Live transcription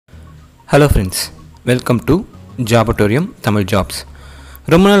Hello friends, welcome to Jobatorium Tamil Jobs.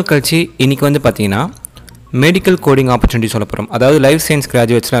 ரொம்ப நாள் கழிச்சு இன்னைக்கு வந்து பாத்தீங்கன்னா மெடிக்கல் கோடிங் ஆப்பர்ச்சுனிட்டி சொல்ல போறோம். அதாவது லைஃப் சயின்ஸ்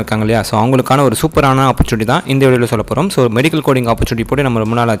கிராஜுவேட்ஸ்லாம் இருக்காங்க இல்லையா, ஸோ அவங்களுக்கான ஒரு சூப்பரான ஆப்பர்ச்சுனிட்டி தான் இந்த வீடியோவில் சொல்ல போகிறோம். ஸோ மெடிக்கல் கோடிங் ஆப்பர்ச்சுனிட்டி போட்டு நம்ம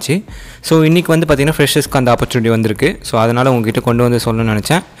ரொம்ப நாள் ஆச்சு. ஸோ இன்றைக்கி வந்து பார்த்தீங்கன்னா ஃப்ரெஷர்ஸ்க்கு அந்த ஆப்பர்ச்சுனிட்டி வந்திருக்கு. ஸோ அதனால் உங்ககிட்ட கொண்டு வந்து சொல்லணும்னு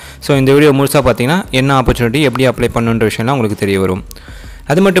நினச்சேன். ஸோ இந்த வீடியோ முழுசாக பார்த்தீங்கன்னா என்ன ஆப்பர்ச்சுனிட்டி எப்படி அப்ளை பண்ணுன்ற விஷயம்லாம் உங்களுக்கு தெரிய வரும்.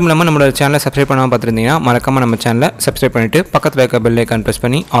 அது மட்டும் இல்லாமல் நம்மளோட சேனலை சப்ஸ்கிரைப் பண்ணாமல் பார்த்துருந்தீங்கன்னா மறக்காமல் நம்ம சேனலை சப்ஸ்கிரைப் பண்ணிவிட்டு பக்கத்தில் இருக்க பெல் ஐக்கான் ப்ரெஸ்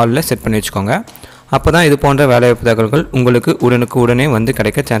பண்ணி ஆலில் செட் பண்ணி வச்சுக்கோங்க. அப்போ தான் இது போன்ற வேலைவாய்ப்பு தகவல்கள் உங்களுக்கு உடனே வந்து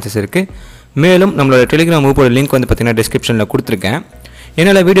கிடைக்க சான்சஸ் இருக்குது. மேலும் நம்மளோட டெலிகிராம் குரூப்போட லிங்க் வந்து பார்த்திங்கன்னா டிஸ்கிரிப்ஷனில் கொடுத்துருக்கேன்.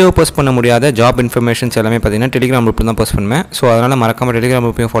 என்னால் வீடியோ போஸ்ட் பண்ண முடியாத ஜாப் இன்ஃபர்மேஷன்ஸ் எல்லாமே பார்த்திங்கன்னா டெலிகிராம் குரூப்பில் தான் போஸ்ட் பண்ணுவேன். ஸோ அதனால் மறக்காமல் டெலிகிராம்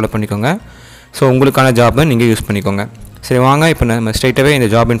குரூப்பையும் ஃபாலோ பண்ணிக்கோங்க. ஸோ உங்களுக்கான ஜாப்பை நீங்கள் யூஸ் பண்ணிக்கோங்க. சரி வாங்க, இப்போ நம்ம ஸ்ட்ரைட்டாகவே இந்த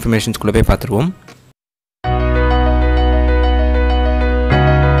ஜாப் இன்ஃபர்மேஷன்ஸ்குள்ளே போய் பார்த்துருவோம்.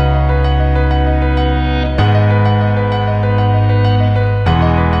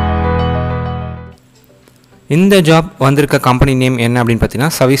 இந்த ஜாப் வந்திருக்க கம்பெனி நேம் என்ன அப்படின்னு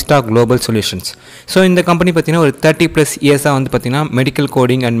பார்த்தீங்கன்னா சவிஸ்டா குளோபல் சொல்யூஷன்ஸ். ஸோ இந்த கம்பெனி பார்த்தீங்கன்னா ஒரு 30+ இயர்ஸாக வந்து பார்த்தீங்கன்னா medical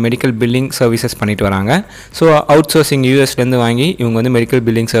coding and medical billing services பண்ணிட்டு வராங்க. ஸோ அவுட் சோர்சிங் யூஎஸ்லேருந்து வாங்கி இவங்க வந்து medical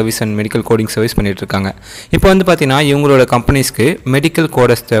billing service and medical coding service பண்ணிட்டு இருக்காங்க. இப்போ வந்து பார்த்தீங்கன்னா இவங்களோட கம்பெனிஸ்க்கு மெடிக்கல்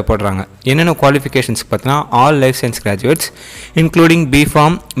கோடர்ஸ் தேவைப்படுறாங்க. என்னென்ன குவாலிஃபிகேஷன்ஸ் பார்த்தீங்கன்னா all life science graduates including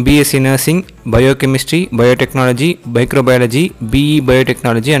B Pharm, BSc nursing, biochemistry, biotechnology, microbiology, BE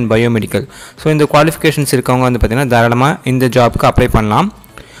biotechnology and biomedical. So இந்த குவாலிஃபிகேஷன்ஸ் இருக்கவங்க வந்து பார்த்தீங்கன்னா தாராளமாக இந்த ஜாப்புக்கு அப்ளை பண்ணலாம்.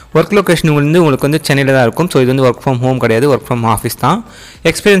 ஒர்க் லொக்கேஷன் உங்களுக்கு வந்து சென்னையில் தான் இருக்கும். ஸோ இது வந்து ஒர்க் ஃப்ரம் ஹோம் கிடையாது, ஒர்க் ஃப்ரம் ஆஃபீஸ் தான்.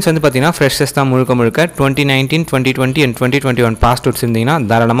 எக்ஸ்பீரியன்ஸ் வந்து பார்த்தீங்கன்னா ஃப்ரெஷர்ஸ் தான் முழுக்க 2019, 2020 அண்ட் 2021 பாஸ்ட் அவுட்ஸ் இருந்தீங்கன்னா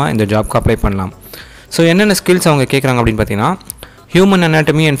தாராளமாக இந்த ஜாப்க்கு அப்ளை பண்ணலாம். ஸோ என்னென்ன ஸ்கில்ஸ் அவங்க கேட்குறாங்க அப்படின்னு பார்த்தீங்கன்னா ஹியூமன்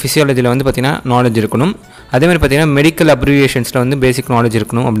அனாட்டமி அண்ட் ஃபிசியாலஜியில் வந்து பார்த்தீங்கன்னா நாலேஜ் இருக்கணும். அதேமாதிரி பார்த்தீங்கன்னா மெடிக்கல் அப்ரிவியேஷன்ஸில் வந்து பேசிக் நாலேஜ்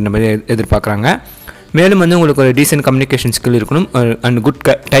இருக்கணும் அப்படின்ற மாதிரி எதிர்பார்க்குறாங்க. மேலும் வந்து உங்களுக்கு ஒரு டீசென்ட் கம்யூனிகேஷன் ஸ்கில் இருக்கணும் அண்ட் குட்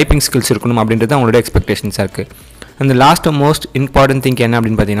டைப்பிங் ஸ்கில்ஸ் இருக்கணும் அப்படின்றது அவங்களோட எக்ஸ்பெக்டேஷன்ஸாக இருக்குது. அந்த லாஸ்ட் மோஸ்ட் இம்பார்ட்டன்ட் திங் என்ன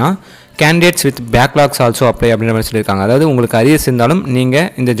அப்படின்னு பார்த்தீங்கன்னா candidates with backlogs also apply அப்படின்ற மாதிரி சொல்லியிருக்காங்க. அதாவது உங்களுக்கு அரியர்ஸ் இருந்தாலும் நீங்கள்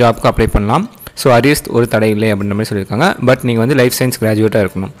இந்த ஜாப்க்கு அப்ளை பண்ணலாம். ஸோ அரியர்ஸ் ஒரு தடை இல்லை அப்படின்ற மாதிரி சொல்லியிருக்காங்க. பட் நீங்கள் வந்து லைஃப் சயின்ஸ் கிராஜுவேட்டாக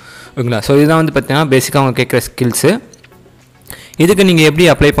இருக்கணும், ஓகேங்களா. ஸோ இதுதான் வந்து பார்த்தீங்கன்னா பேசிக்காக அவங்க கேட்குற ஸ்கில்ஸு. இதுக்கு நீங்கள் எப்படி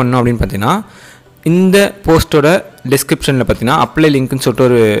அப்ளை பண்ணணும் அப்படின்னு பார்த்தீங்கன்னா இந்த போஸ்ட்டோட டிஸ்கிரிப்ஷனில் பார்த்தீங்கன்னா அப்ளை லிங்க்னு சொல்லிட்டு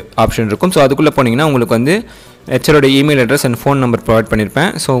ஒரு ஆப்ஷன் இருக்கும். ஸோ அதுக்குள்ளே போனீங்கன்னா உங்களுக்கு வந்து ஹெச்ஆரோட email address and phone number provide பண்ணியிருப்பேன்.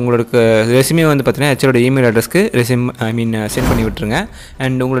 ஸோ உங்களுக்கு ரெசியூமே வந்து பார்த்தீங்கன்னா ஹெச்ஆரோட இமெயில் அட்ரஸ்க்கு சென்ட் பண்ணி விட்டுருங்க.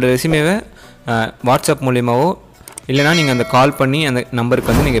 அண்ட் உங்களோட ரெசியூமேவை வாட்ஸ்அப் மூலியமாவோ இல்லைனா நீங்கள் அந்த கால் பண்ணி அந்த நம்பருக்கு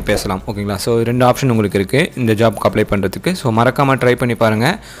வந்து நீங்கள் பேசலாம், ஓகேங்களா. ஸோ 2 ஆப்ஷன் உங்களுக்கு இருக்குது இந்த ஜாப்க்கு அப்ளை பண்ணுறதுக்கு. ஸோ மறக்காமல் ட்ரை பண்ணி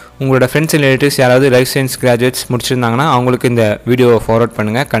பாருங்கள். உங்களோட ஃப்ரெண்ட்ஸ் அண்ட் ரிலேட்டிவ்ஸ் யாராவது லைஃப் சயின்ஸ் கிராஜுவேட்ஸ் முடிச்சிருந்தாங்கன்னா அவங்களுக்கு இந்த வீடியோவை ஃபார்வர்ட்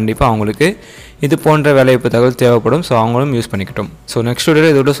பண்ணுங்கள். கண்டிப்பாக அவங்களுக்கு இது போன்ற வேலைவாய்ப்பு தகவல் தேவைப்படும். ஸோ அவங்களும் யூஸ் பண்ணிக்கிட்டோம். ஸோ நெக்ஸ்ட்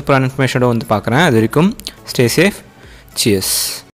வீடியோவில் இதோட சூப்பரான இன்ஃபர்மேஷனோட வந்து பார்க்குறேன். அது வரைக்கும் ஸ்டே சேஃப், சியர்ஸ்.